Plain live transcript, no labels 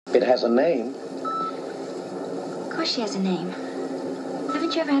It has a name. Of course she has a name.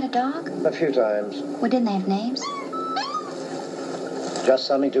 Haven't you ever had a dog? A few times. Well, didn't they have names? Just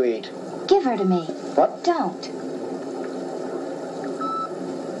something to eat. Give her to me. What? Don't.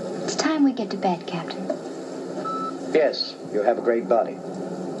 It's time we get to bed, Captain. Yes, you have a great body.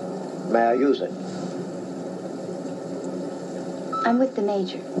 May I use it? I'm with the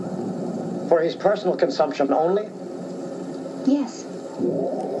Major. For his personal consumption only? Yes.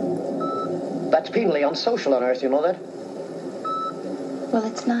 That's penally unsocial on Earth, you know that? Well,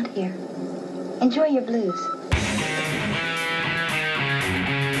 it's not here. Enjoy your blues.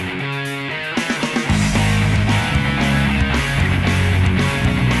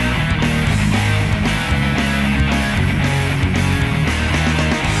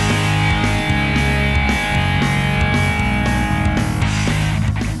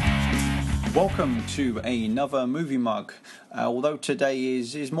 Welcome to another movie mug. Although today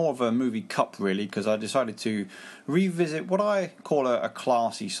is more of a movie cup, really, because I decided to revisit what I call a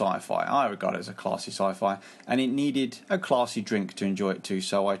classy sci-fi. I regard it as a classy sci-fi, and it needed a classy drink to enjoy it too,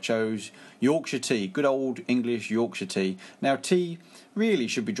 so I chose Yorkshire tea, good old English Yorkshire tea. Now, tea really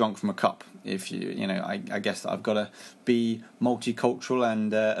should be drunk from a cup. If I guess that I've got to be multicultural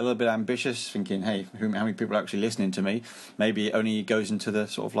and a little bit ambitious, thinking, hey, how many people are actually listening to me? Maybe it only goes into the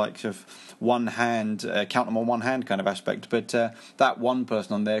sort of one hand, count them on one hand kind of aspect. But that one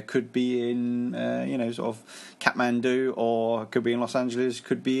person on there could be in, sort of Kathmandu, or could be in Los Angeles,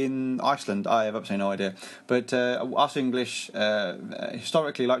 could be in Iceland. I have absolutely no idea. But us English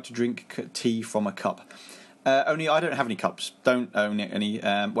historically like to drink tea from a cup. Only I don't have any cups. Don't own any.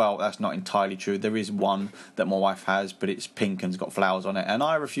 Well, that's not entirely true. There is one that my wife has, but it's pink and's got flowers on it, and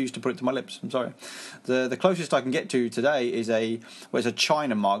I refuse to put it to my lips. I'm sorry. The closest I can get to today is it's a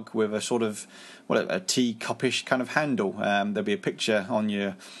china mug with a sort of a tea cuppish kind of handle. There'll be a picture on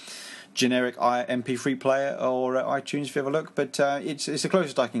your generic MP3 player or iTunes if you have a look, but it's the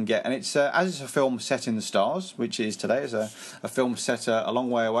closest I can get, and it's as it's a film set in the stars, which is today, is a film set a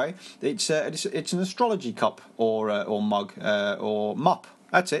long way away. It's an astrology cup or mug or mup.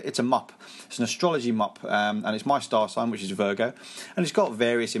 That's it. It's a mup. It's an astrology mup, and it's my star sign, which is Virgo, and it's got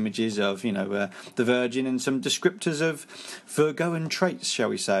various images of the Virgin and some descriptors of Virgoan traits, shall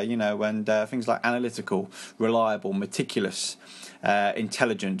we say? And things like analytical, reliable, meticulous.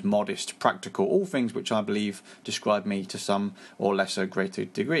 Intelligent, modest, practical, all things which I believe describe me to some or lesser greater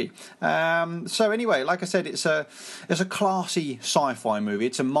degree. So anyway, like I said, it's a classy sci-fi movie.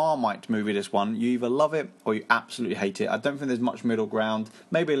 It's a Marmite movie, this one. You either love it or you absolutely hate it. I don't think there's much middle ground,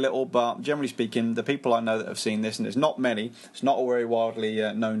 maybe a little, but generally speaking, the people I know that have seen this, and there's not many, it's not a very widely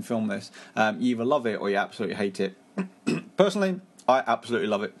known film, this, you either love it or you absolutely hate it. Personally, I absolutely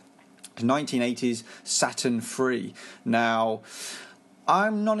love it. 1980s Saturn III. Now,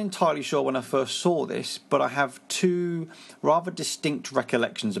 I'm not entirely sure when I first saw this, but I have two rather distinct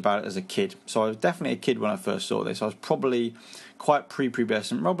recollections about it as a kid. So I was definitely a kid when I first saw this. I was probably quite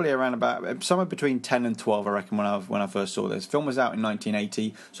prepubescent, probably around about somewhere between 10 and 12, I reckon, when I first saw this. The film was out in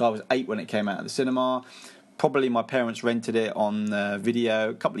 1980, so I was 8 when it came out of the cinema. Probably my parents rented it on video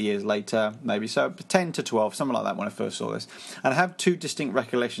a couple of years later, maybe. So 10 to 12, something like that when I first saw this. And I have two distinct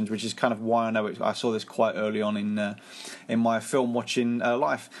recollections, which is kind of why I know it. I saw this quite early on in my film watching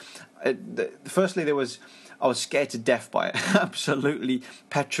life. Firstly, I was scared to death by it, absolutely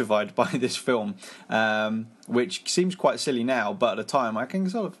petrified by this film, which seems quite silly now, but at the time I can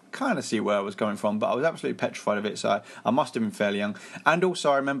sort of kind of see where I was coming from, but I was absolutely petrified of it, so I must have been fairly young. And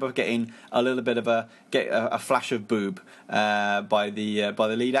also I remember getting a little bit of a flash of boob by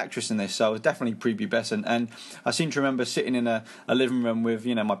the lead actress in this, so I was definitely prepubescent, and I seem to remember sitting in a living room with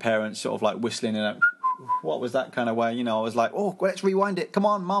my parents sort of like whistling in a what was that kind of way, I was like, oh, let's rewind it, come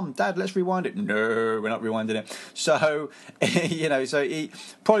on, Mum, Dad, let's rewind it. No, we're not rewinding it. So so it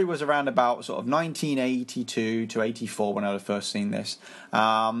probably was around about sort of 1982 to 84 when I had first seen this.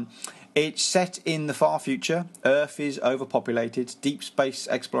 It's set in the far future. Earth is overpopulated. Deep space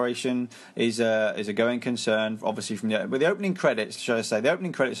exploration is a going concern, obviously from the opening credits, shall I say. The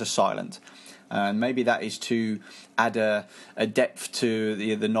opening credits are silent. And maybe that is to add a depth to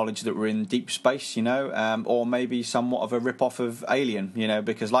the knowledge that we're in deep space, or maybe somewhat of a rip-off of Alien,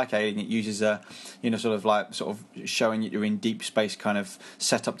 because like Alien, it uses a, sort of showing that you're in deep space kind of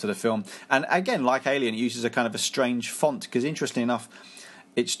setup to the film. And again, like Alien, it uses a kind of a strange font, because interestingly enough,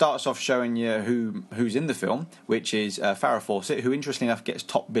 it starts off showing you who's in the film, which is Farrah Fawcett, who interestingly enough gets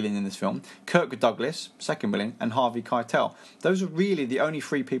top billing in this film, Kirk Douglas, second billing, and Harvey Keitel. Those are really the only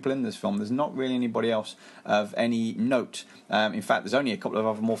three people in this film. There's not really anybody else of any note. In fact, there's only a couple of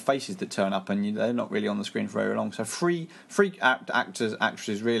other more faces that turn up, and they're not really on the screen for very long. So three actors,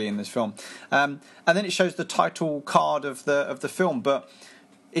 actresses really in this film. And then it shows the title card of the film, but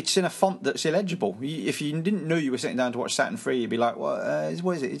it's in a font that's illegible. If you didn't know you were sitting down to watch Saturn 3, you'd be like, what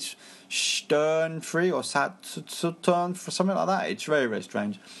is it? It's Stern 3 or Saturn, for something like that. It's very, very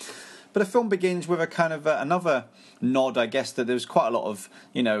strange. But the film begins with a kind of another nod, I guess, that there's quite a lot of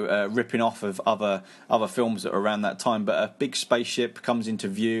ripping off of other films that were around that time. But a big spaceship comes into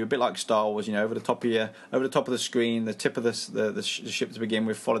view, a bit like Star Wars, over the top of the screen, the tip of the ship to begin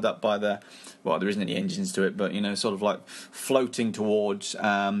with, followed up by there isn't any engines to it, but sort of like floating towards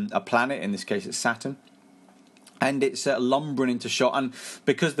a planet. In this case, it's Saturn. And it's lumbering into shot, and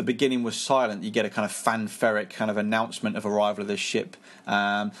because the beginning was silent, you get a kind of fanfaric kind of announcement of arrival of this ship,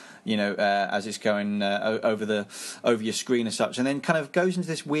 as it's going over your screen as such, and then kind of goes into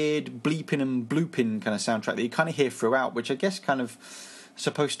this weird bleeping and blooping kind of soundtrack that you kind of hear throughout, which I guess kind of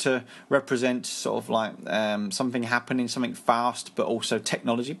supposed to represent sort of like something happening, something fast, but also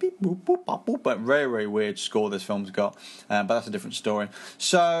technology. Beep, boop, boop, boop, boop, but very, very weird score this film's got, but that's a different story.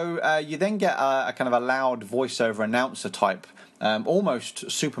 So you then get a kind of a loud voiceover announcer type, almost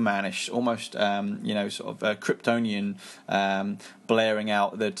Supermanish, almost sort of Kryptonian, blaring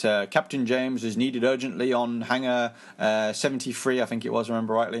out that Captain James is needed urgently on hangar 73, I think it was, I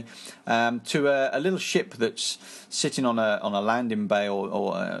remember rightly, to a little ship that's sitting on a landing bay or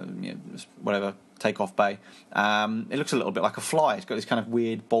whatever, takeoff bay. It looks a little bit like a fly. It's got this kind of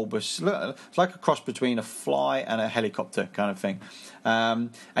weird bulbous, it's like a cross between a fly and a helicopter kind of thing.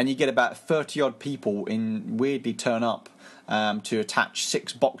 And you get about 30 odd people weirdly turn up to attach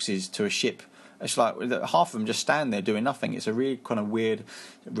 6 boxes to a ship. It's like half of them just stand there doing nothing. It's a really kind of weird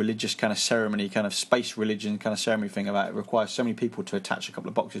religious kind of ceremony, kind of space religion kind of ceremony thing about it requires so many people to attach a couple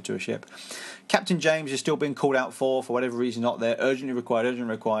of boxes to a ship. Captain James is still being called out for whatever reason, not there, urgently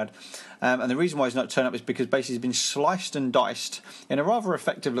required. And the reason why he's not turned up is because basically he's been sliced and diced in a rather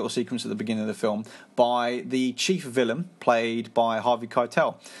effective little sequence at the beginning of the film by the chief villain, played by Harvey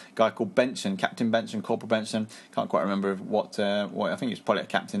Keitel, a guy called Benson, Captain Benson, Corporal Benson. Can't quite remember what I think it's probably a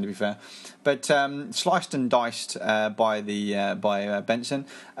captain, to be fair. But sliced and diced by Benson.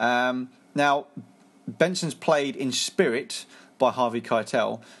 Now, Benson's played in spirit by Harvey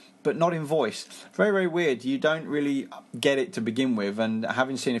Keitel, but not in voice. Very, very weird. You don't really get it to begin with, and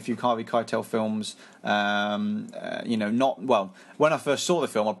having seen a few Harvey Keitel films, when I first saw the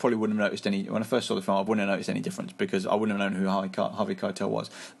film, I probably wouldn't have noticed any. When I first saw the film, I wouldn't have noticed any difference because I wouldn't have known who Harvey Keitel was.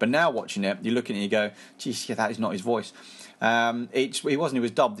 But now watching it, you look at it and you go, geez, yeah, that is not his voice. He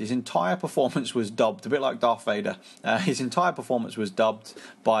was dubbed. His entire performance was dubbed, a bit like Darth Vader. His entire performance was dubbed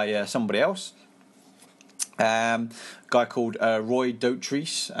by somebody else. A guy called Roy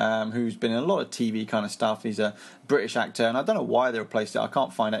Dotrice, who's been in a lot of TV kind of stuff. He's a British actor, and I don't know why they replaced it. I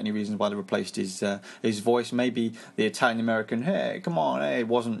can't find out any reasons why they replaced his voice. Maybe the Italian-American, hey, come on, hey, it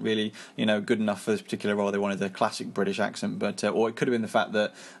wasn't really good enough for this particular role. They wanted a classic British accent, but or it could have been the fact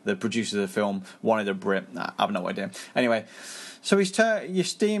that the producers of the film wanted a Brit. I have no idea. Anyway. So he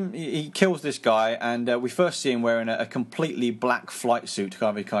kills this guy, and we first see him wearing a completely black flight suit,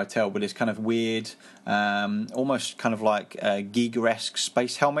 Harvey Keitel, with this kind of weird, almost kind of like Giger-esque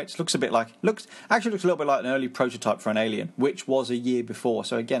space helmets. Looks a little bit like an early prototype for an Alien, which was a year before.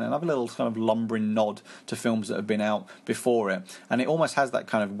 So again, another little kind of lumbering nod to films that have been out before it, and it almost has that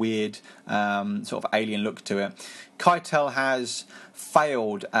kind of weird sort of Alien look to it. Keitel has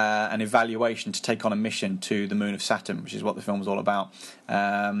failed an evaluation to take on a mission to the moon of Saturn, which is what the film is all about.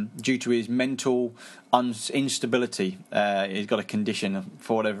 Due to his mental instability, he's got a condition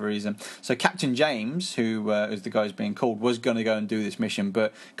for whatever reason. So Captain James, who is the guy who's being called, was going to go and do this mission,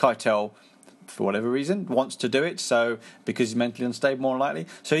 but Keitel, for whatever reason, wants to do it, so because he's mentally unstable, more likely,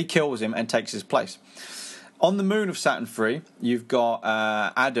 so he kills him and takes his place. On the moon of Saturn 3, you've got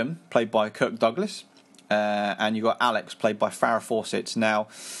Adam, played by Kirk Douglas, and you've got Alex, played by Farrah Fawcett. Now,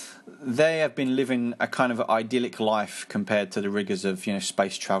 they have been living a kind of idyllic life compared to the rigours of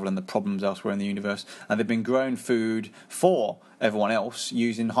space travel and the problems elsewhere in the universe, and they've been growing food for everyone else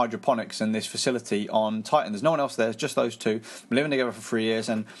using hydroponics in this facility on Titan. There's no one else there, it's just those two. Been living together for 3 years,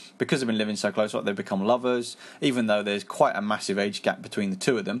 and because they've been living so close, they've become lovers, even though there's quite a massive age gap between the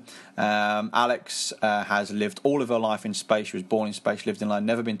two of them. Alex has lived all of her life in space. She was born in space, lived in life,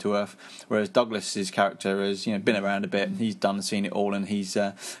 never been to Earth, whereas Douglas's character has been around a bit, and he's seen it all, and he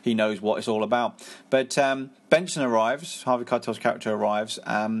knows what it's all about. But Benson arrives, Harvey Keitel's character arrives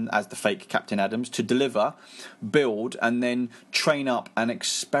as the fake Captain Adams to deliver, build, and then train up an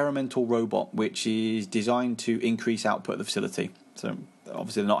experimental robot which is designed to increase output of the facility. So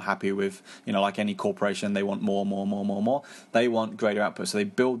obviously they're not happy with, like any corporation, they want more. They want greater output, so they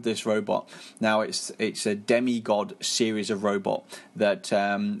build this robot. Now it's a demigod series of robot that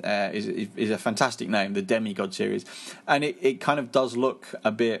is a fantastic name, the demigod series, and it kind of does look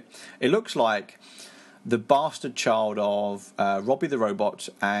a bit. It looks like the bastard child of Robbie the Robot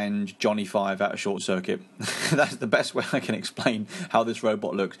and Johnny Five out of Short Circuit. That's the best way I can explain how this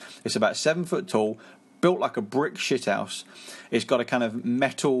robot looks. It's about 7 foot tall, built like a brick shithouse. It's got a kind of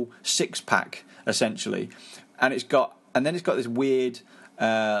metal six-pack, essentially. And then it's got this weird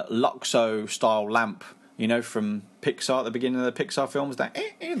Luxo-style lamp, from Pixar, at the beginning of the Pixar films, that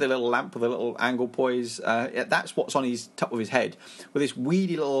the little lamp with a little angle poise. That's what's on his top of his head, with this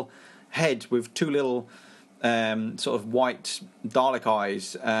weedy little head with two little sort of white Dalek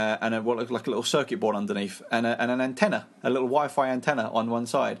eyes and what looks like a little circuit board underneath, and an antenna, a little Wi-Fi antenna on one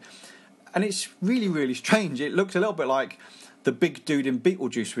side. And it's really, really strange. It looks a little bit like the big dude in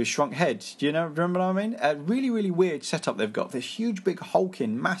Beetlejuice with his shrunk head. Do you remember what I mean? A really, really weird setup they've got. This huge, big,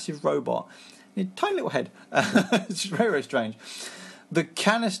 hulking, massive robot, and a tiny little head. It's very, very strange. The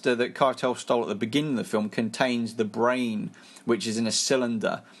canister that Keitel stole at the beginning of the film contains the brain, which is in a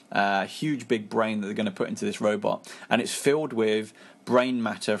cylinder, a huge big brain that they're going to put into this robot, and it's filled with brain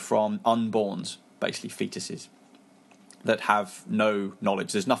matter from unborns, basically fetuses, that have no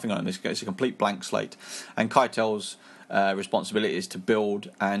knowledge. There's nothing on it. It's a complete blank slate. And Keitel's responsibility is to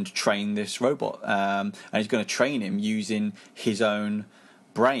build and train this robot. And he's going to train him using his own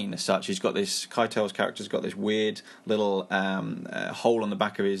brain as such. Keitel's character's got this weird little hole on the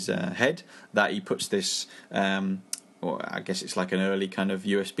back of his head that he puts this... or I guess it's like an early kind of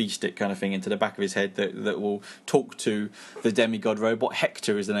USB stick kind of thing into the back of his head that will talk to the demigod robot.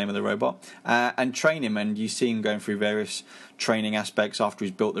 Hector is the name of the robot, and train him. And you see him going through various training aspects after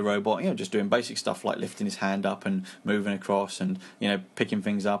he's built the robot. Just doing basic stuff like lifting his hand up and moving across, and picking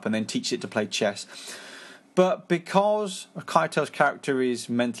things up, and then teach it to play chess. But because Keitel's character is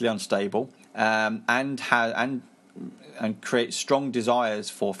mentally unstable and creates strong desires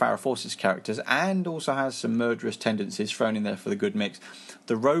for Farrah Fawcett's characters, and also has some murderous tendencies thrown in there for the good mix,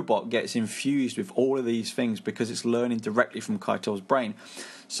 the robot gets infused with all of these things because it's learning directly from Keitel's brain.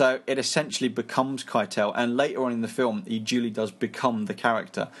 So it essentially becomes Keitel, and later on in the film, he duly does become the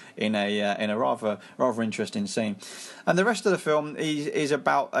character in a rather interesting scene. And the rest of the film is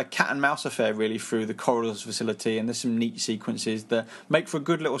about a cat and mouse affair, really, through the corridors facility, and there's some neat sequences that make for a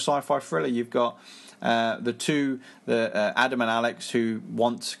good little sci-fi thriller. You've got Adam and Alex, who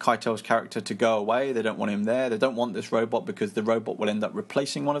want Keitel's character to go away. They don't want him there. They don't want this robot because the robot will end up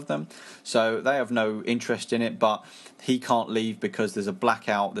replacing one of them. So they have no interest in it, but he can't leave because there's a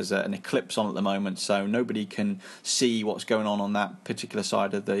blackout. There's an eclipse on at the moment, so nobody can see what's going on that particular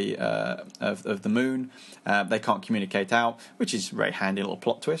side of the of the moon. They can't communicate out, which is a very handy little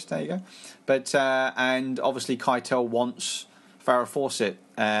plot twist. There you go. But and obviously Keitel wants Farrah Fawcett,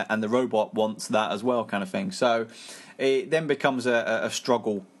 and the robot wants that as well, kind of thing. So it then becomes a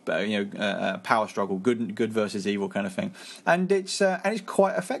struggle, a power struggle, good versus evil kind of thing, and it's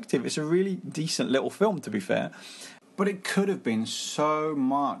quite effective. It's a really decent little film, to be fair, but it could have been so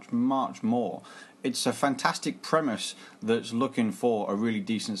much more. It's a fantastic premise that's looking for a really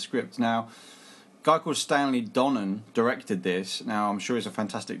decent script. Now, a guy called Stanley Donen directed this. Now, I'm sure he's a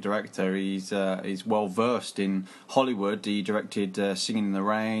fantastic director. He's well versed in Hollywood. He directed Singing in the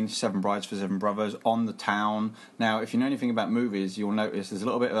Rain, Seven Brides for Seven Brothers, On the Town. Now, if you know anything about movies, you'll notice there's a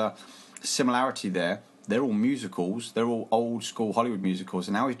little bit of a similarity there. They're all musicals. They're all old school Hollywood musicals.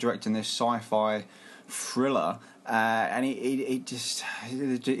 And now he's directing this sci-fi thriller. And it's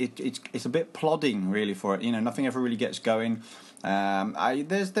a bit plodding, really, for it. Nothing ever really gets going.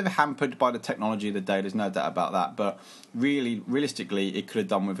 They're hampered by the technology of the day. There's no doubt about that. But realistically, it could have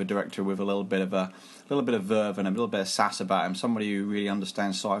done with a director with a little bit of verve and a little bit of sass about him. Somebody who really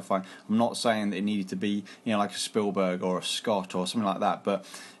understands sci-fi. I'm not saying that it needed to be, like a Spielberg or a Scott or something like that. But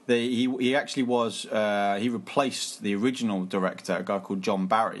he actually was. He replaced the original director, a guy called John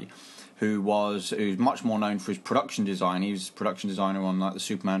Barry, who's much more known for his production design. He was a production designer on like the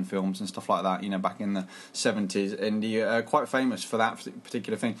Superman films and stuff like that, back in the 70s, and he quite famous for that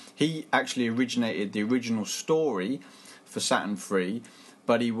particular thing. He actually originated the original story for Saturn III,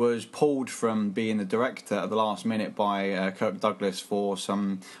 but he was pulled from being the director at the last minute by Kirk Douglas for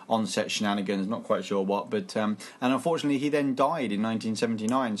some on-set shenanigans, not quite sure what, but and unfortunately he then died in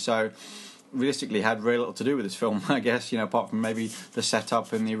 1979, so realistically had very little to do with this film, I guess, apart from maybe the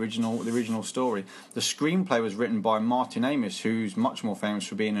setup and the original story. The screenplay was written by Martin Amis, who's much more famous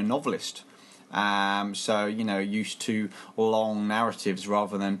for being a novelist. So, used to long narratives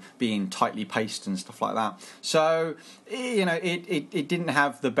rather than being tightly paced and stuff like that. So, it didn't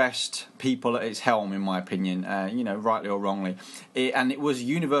have the best people at its helm, in my opinion, rightly or wrongly. And it was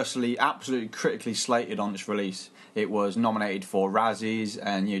universally, absolutely critically slated on its release. It was nominated for Razzies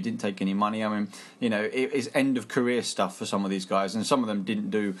and didn't take any money. I mean, it is end of career stuff for some of these guys, and some of them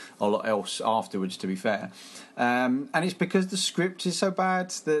didn't do a lot else afterwards, to be fair. And it's because the script is so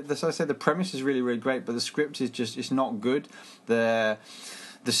bad. As I said, the premise is really, really great, but the script is it's not good.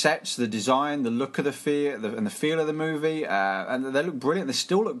 The sets, the design, the look of and the feel of the movie, and they look brilliant. They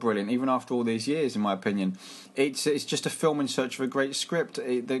still look brilliant, even after all these years, in my opinion. It's just a film in search of a great script.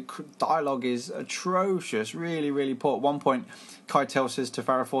 The dialogue is atrocious, really, really poor. At one point, Keitel says to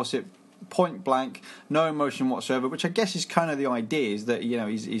Farrah Fawcett, point blank, no emotion whatsoever, which I guess is kind of the idea, is that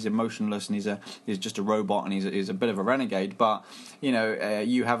he's emotionless and he's just a robot and he's a bit of a renegade. But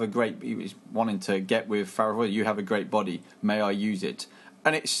you have a great. He was wanting to get with Farrah Fawcett. You have a great body. May I use it?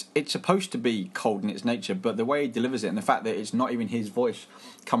 And it's supposed to be cold in its nature, but the way he delivers it and the fact that it's not even his voice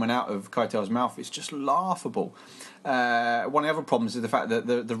coming out of Keitel's mouth, it's just laughable. One of the other problems is the fact that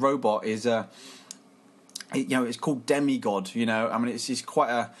the robot is it's called Demigod. I mean, it's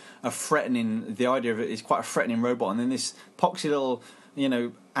quite a threatening. The idea of it is quite a threatening robot, and then this poxy little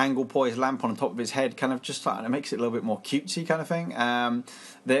angle poised lamp on the top of his head kind of just it makes it a little bit more cutesy kind of thing.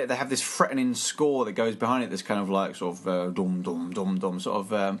 They have this threatening score that goes behind it, this kind of like sort of dum dum dum dum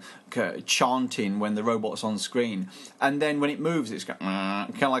sort of chanting when the robot's on screen, and then when it moves it's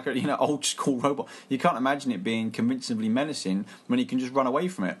kind of like a old school robot. You can't imagine it being convincingly menacing when you can just run away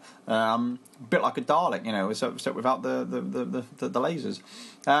from it, a bit like a Dalek, except without the lasers.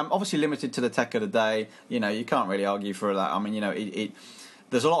 Obviously limited to the tech of the day. You can't really argue for that. I mean,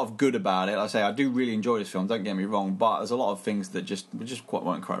 there's a lot of good about it. Like I say, I do really enjoy this film, don't get me wrong, but there's a lot of things that just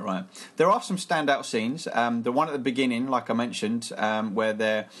weren't quite right. There are some standout scenes. The one at the beginning, like I mentioned, where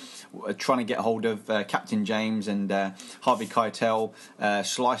they're trying to get hold of Captain James, and Harvey Keitel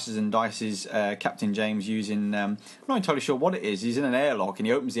slices and dices Captain James using... I'm not entirely sure what it is. He's in an airlock, and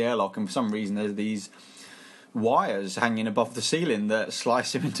he opens the airlock, and for some reason there's these wires hanging above the ceiling that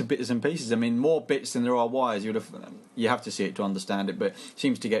slice him into bits and pieces. I mean, more bits than there are wires. You have to see it to understand it, but it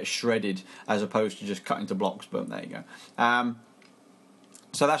seems to get shredded as opposed to just cut into blocks. But there you go.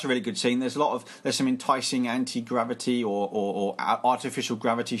 So that's a really good scene. There's some enticing anti-gravity or artificial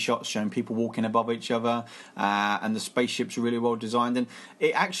gravity shots showing people walking above each other, and the spaceships are really well designed. And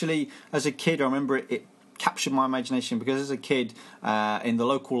it actually, as a kid, I remember it captured my imagination, because as a kid in the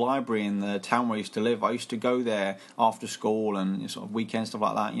local library in the town where I used to live, I used to go there after school and sort of weekends, stuff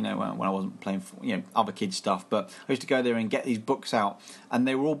like that, when I wasn't playing other kids stuff. But I used to go there and get these books out, and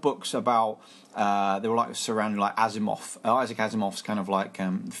they were all books about they were like surrounding like Isaac Asimov's kind of like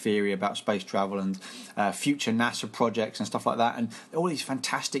theory about space travel and future NASA projects and stuff like that, and all these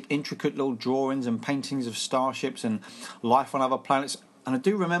fantastic intricate little drawings and paintings of starships and life on other planets. And I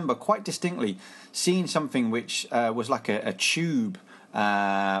do remember quite distinctly seeing something which was like a tube,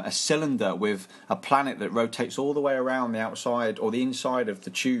 a cylinder with a planet that rotates all the way around the outside or the inside of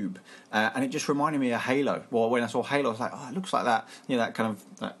the tube, and it just reminded me of Halo. Well, when I saw Halo, I was like, oh, it looks like that, that kind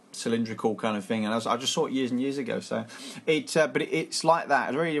of that cylindrical kind of thing. And I just saw it years and years ago. So it's like that.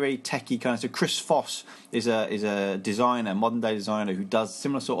 It's very, very techie kind of. So Chris Foss is a designer, modern day designer, who does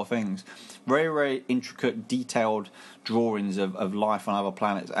similar sort of things. Very, very intricate, detailed drawings of life on other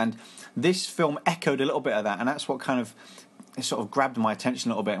planets. And this film echoed a little bit of that, and that's what kind of it sort of grabbed my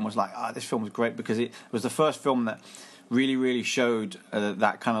attention a little bit and was like, this film was great, because it was the first film that really, really showed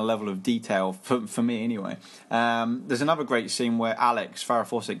that kind of level of detail for me anyway. There's another great scene where Alex, Farrah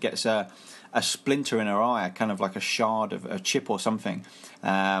Fawcett, gets a splinter in her eye, kind of like a shard of a chip or something,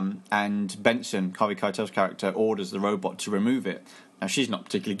 and Benson, Harvey Keitel's character, orders the robot to remove it. Now, she's not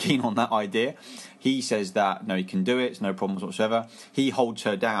particularly keen on that idea. He says that, no, he can do it, it's no problems whatsoever. He holds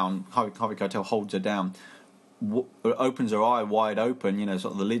her down, Harvey Keitel holds her down, opens her eye wide open,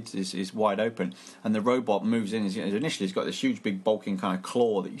 sort of the lid is wide open, and the robot moves in. Initially, it's got this huge, big, bulking kind of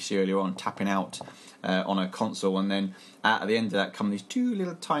claw that you see earlier on, tapping out on a console, and then at the end of that come these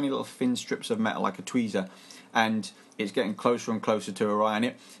two tiny little thin strips of metal, like a tweezer, and it's getting closer and closer to her eye, and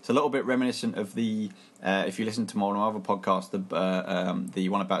it's a little bit reminiscent of the if you listen to my other podcast, the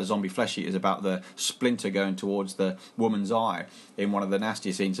one about zombie flesh eaters, about the splinter going towards the woman's eye in one of the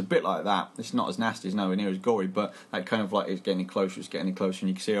nastier scenes. A bit like that. It's not as nasty, it's nowhere near as gory, but that kind of like it's getting closer, and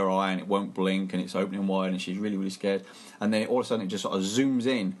you can see her eye, and it won't blink, and it's opening wide, and she's really, really scared. And then all of a sudden it just sort of zooms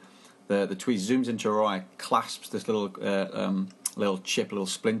in. the tweeze, zooms into her eye, clasps this little chip, little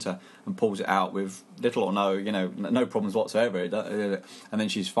splinter, and pulls it out with little or no, no problems whatsoever. And then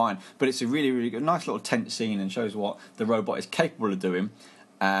she's fine. But it's a really, really good, nice little tense scene, and shows what the robot is capable of doing,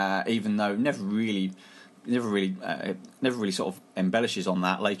 even though never really sort of embellishes on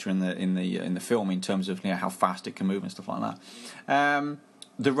that later in the film in terms of how fast it can move and stuff like that.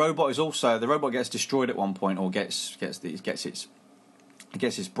 The robot gets destroyed at one point, or gets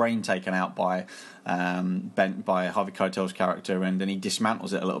his brain taken out by Harvey Keitel's character, and then he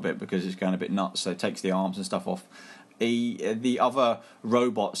dismantles it a little bit because it's going a bit nuts. So takes the arms and stuff off. The other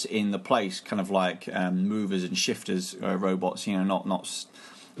robots in the place, kind of like movers and shifters robots,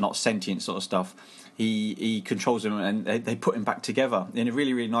 not sentient sort of stuff. He controls them, and they put him back together in a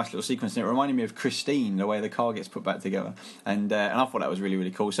really, really nice little sequence. And it reminded me of Christine, the way the car gets put back together, and I thought that was really, really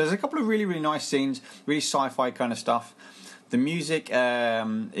cool. So there's a couple of really, really nice scenes, really sci-fi kind of stuff. The music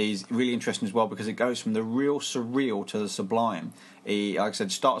is really interesting as well, because it goes from the real surreal to the sublime. Like I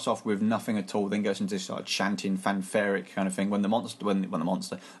said, starts off with nothing at all, then goes into this like chanting, fanfaric kind of thing. When the monster and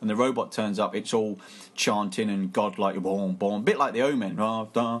the robot turns up, it's all chanting and godlike, boom, boom, a bit like the Omen, da,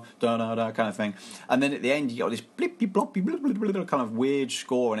 da, da, da, kind of thing. And then at the end, you got this blippy bloppy blip, blip, blip, kind of weird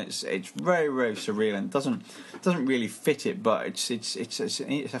score, and it's very, very surreal, and it doesn't really fit it, but it's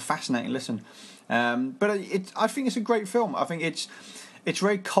a fascinating listen. But I think it's a great film. I think it's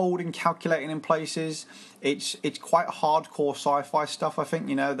very cold and calculating in places. It's quite hardcore sci-fi stuff. I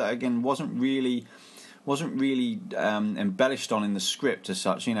think that again wasn't really embellished on in the script as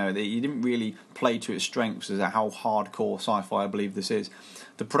such. You didn't really play to its strengths as how hardcore sci-fi I believe this is.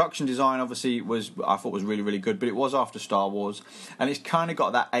 The production design obviously I thought was really, really good, but it was after Star Wars, and it's kind of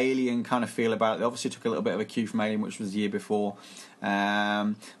got that Alien kind of feel about it. They obviously took a little bit of a cue from Alien, which was the year before.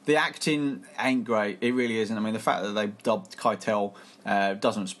 The acting ain't great, it really isn't. I mean, the fact that they dubbed Keitel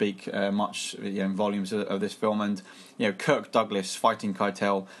doesn't speak much in volumes of this film, and Kirk Douglas fighting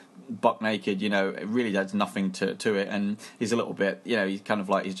Keitel buck naked, it really adds nothing to it, and he's a little bit, he's kind of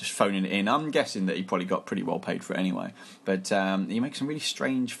like he's just phoning it in. I'm guessing that he probably got pretty well paid for it anyway, but he makes some really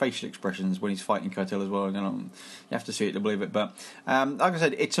strange facial expressions when he's fighting Keitel as well. You have to see it to believe it. But like I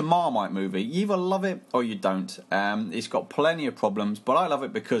said, it's a Marmite movie. You either love it or you don't. It's got plenty of problems, but I love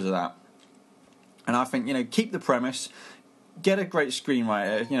it because of that. And I think keep the premise. Get a great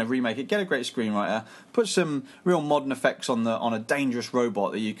screenwriter, remake it. Get a great screenwriter. Put some real modern effects on a dangerous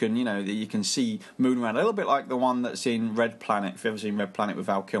robot that you can see moving around. A little bit like the one that's in Red Planet. If you've ever seen Red Planet with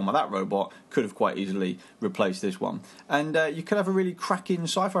Val Kilmer, that robot could have quite easily replaced this one. And you could have a really cracking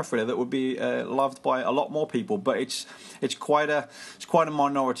sci-fi thriller that would be loved by a lot more people. But it's quite a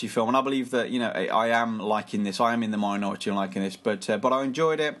minority film, and I believe that I am liking this. I am in the minority and liking this, but I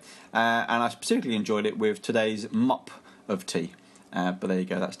enjoyed it, and I specifically enjoyed it with today's Mupp of tea. But there you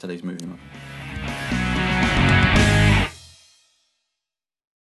go, that's today's movie.